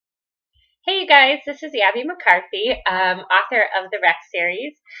Hey you guys, this is Abby McCarthy, author of the Rex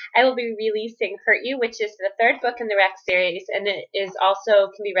series. I will be releasing Hurt You, which is the third book in the Rex series, and it is also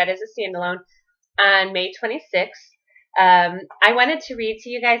can be read as a standalone on May 26th. I wanted to read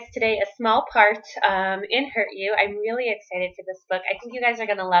to you guys today a small part in Hurt You. I'm really excited for this book. I think you guys are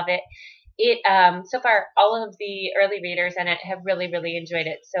going to love it. So far, all of the early readers in it have really enjoyed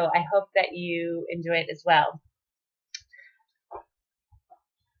it, so I hope that you enjoy it as well.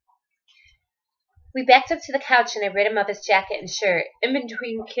 We backed up to the couch and I read him of his jacket and shirt. In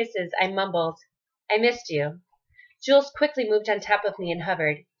between kisses, I mumbled, "I missed you." Jules quickly moved on top of me and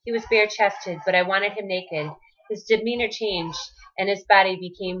hovered. He was bare-chested, but I wanted him naked. His demeanor changed, and his body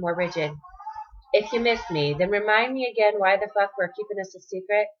became more rigid. "If you miss me, then remind me again why the fuck we're keeping this a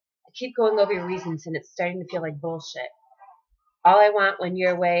secret. I keep going over your reasons, and it's starting to feel like bullshit. All I want when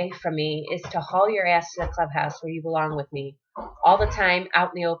you're away from me is to haul your ass to the clubhouse where you belong with me. All the time, out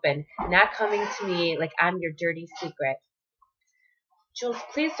in the open, not coming to me like I'm your dirty secret." "Jules,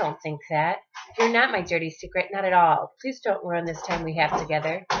 please don't think that. You're not my dirty secret, not at all. Please don't ruin this time we have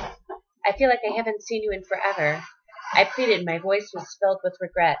together. I feel like I haven't seen you in forever." I pleaded. My voice was filled with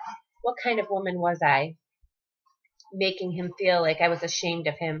regret. What kind of woman was I? Making him feel like I was ashamed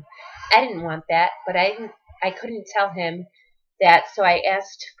of him. I didn't want that, but I couldn't tell him that, so I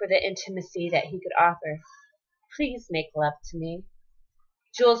asked for the intimacy that he could offer. "Please make love to me."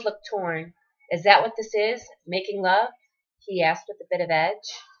 Jules looked torn. "Is that what this is? Making love?" he asked with a bit of edge.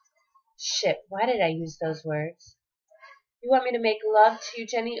 Shit, why did I use those words? "You want me to make love to you,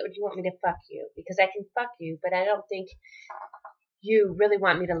 Jenny, or do you want me to fuck you? Because I can fuck you, but I don't think you really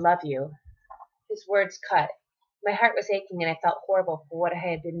want me to love you." His words cut. My heart was aching and I felt horrible for what I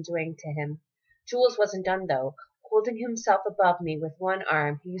had been doing to him. Jules wasn't done though. Holding himself above me with one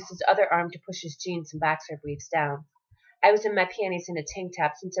arm, he used his other arm to push his jeans and boxer briefs down. I was in my panties and a tank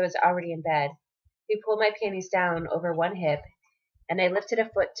top since I was already in bed. He pulled my panties down over one hip, and I lifted a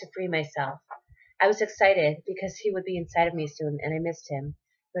foot to free myself. I was excited because he would be inside of me soon, and I missed him,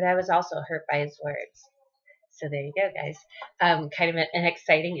 but I was also hurt by his words. So there you go, guys. Kind of an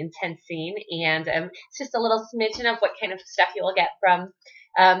exciting, intense scene, and it's just a little smidgen of what kind of stuff you will get from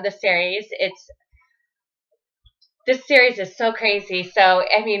the series. This series is so crazy. So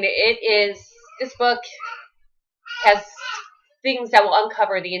I mean, this book has things that will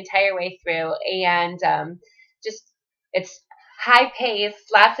uncover the entire way through, and just it's high pace,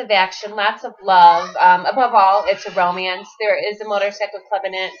 lots of action, lots of love. Above all, it's a romance. There is a motorcycle club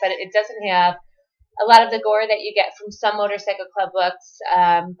in it, but it doesn't have a lot of the gore that you get from some motorcycle club books,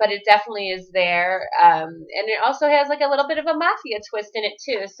 but it definitely is there. And it also has like a little bit of a mafia twist in it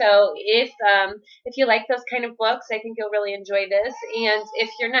too. So if you like those kind of books, I think you'll really enjoy this. And if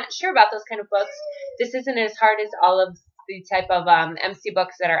you're not sure about those kind of books, this isn't as hard as all of the type of MC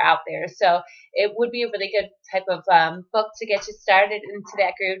books that are out there. So it would be a really good type of book to get you started into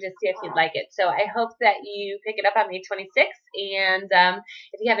that groove to see if you'd like it. So I hope that you pick it up on May 26th. And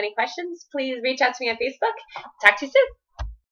if you have any questions, please reach out to me on Facebook. Talk to you soon.